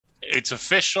It's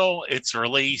official. It's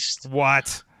released.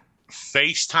 What?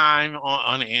 FaceTime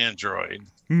on Android.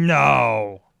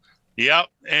 No. Yep.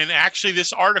 And actually,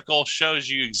 this article shows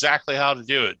you exactly how to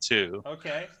do it too.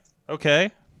 Okay.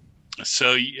 Okay.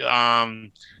 So, you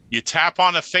tap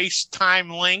on a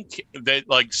FaceTime link that,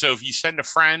 like, so if you send a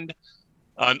friend,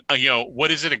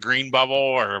 what is it, a green bubble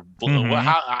or blue?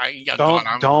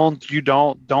 Mhm.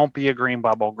 Don't be a green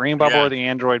bubble. Green bubble Yeah. are the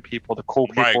Android people. The cool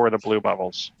people Right. are the blue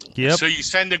bubbles. Yep. So you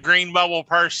send a green bubble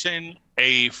person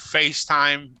a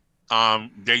FaceTime.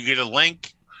 They get a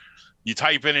link. You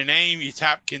type in a name. You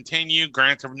tap continue.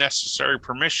 Grant them necessary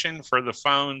permission for the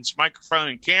phone's microphone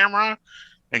and camera.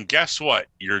 And guess what?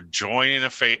 You're joining a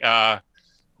FaceTime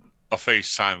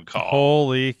call.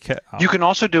 Holy cow. You can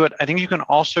also do it. I think you can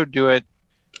also do it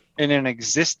in an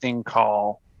existing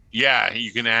call. Yeah,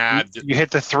 you can add. You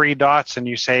hit the 3 dots and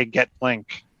you say get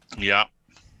link. Yeah.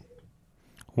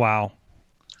 Wow.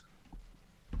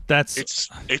 It's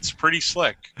pretty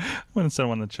slick. I'm gonna send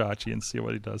one to Chachi and see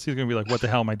what he does. He's gonna be like, "What the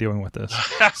hell am I doing with this?"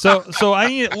 So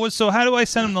how do I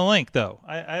send him the link though?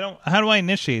 I don't. How do I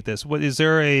initiate this? What is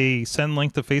there a send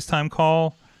link to FaceTime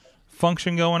call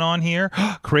function going on here?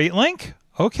 Create link.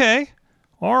 Okay.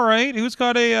 All right. Who's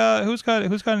got an Android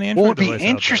device? What would be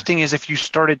interesting is if you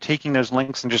started taking those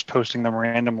links and just posting them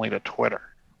randomly to Twitter.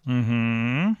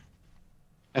 Mm-hmm.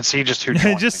 And see just who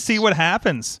joins. Just see what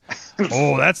happens.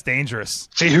 Oh, that's dangerous.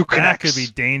 See who connects. That could be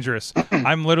dangerous.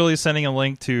 I'm literally sending a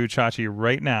link to Chachi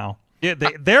right now. Yeah,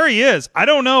 there he is. I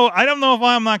don't know if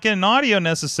I'm not getting audio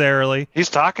necessarily. He's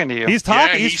talking to you. He's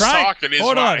talking. Yeah, he's trying. Talking.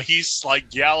 Hold on. He's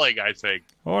like yelling, I think.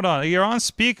 Hold on. You're on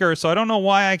speaker, so I don't know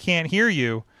why I can't hear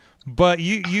you. But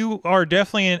you are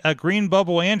definitely a green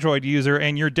bubble Android user,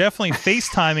 and you're definitely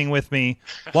FaceTiming with me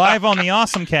live on the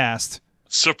Awesome Cast.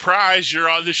 Surprise, you're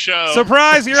on the show.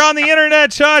 Surprise, you're on the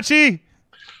internet, Chachi.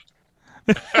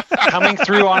 Coming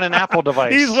through on an Apple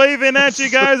device. He's waving at you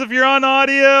guys if you're on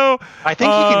audio. I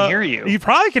think he can hear you. He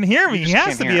probably can hear me. He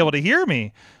has to be him. able to hear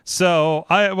me. So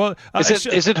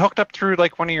is it hooked up through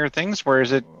like one of your things? Where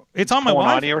is it? It's on my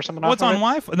Wi-Fi audio or something. What's off on of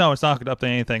Wi-Fi? No, it's not hooked up to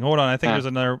anything. Hold on, I think there's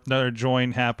another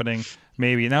join happening.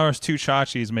 Maybe now there's 2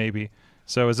 Chachis. Maybe.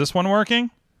 So is this one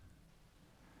working?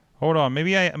 Hold on,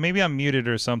 maybe I'm muted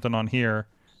or something on here.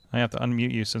 I have to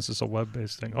unmute you since it's a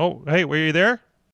web-based thing. Oh, hey, were you there?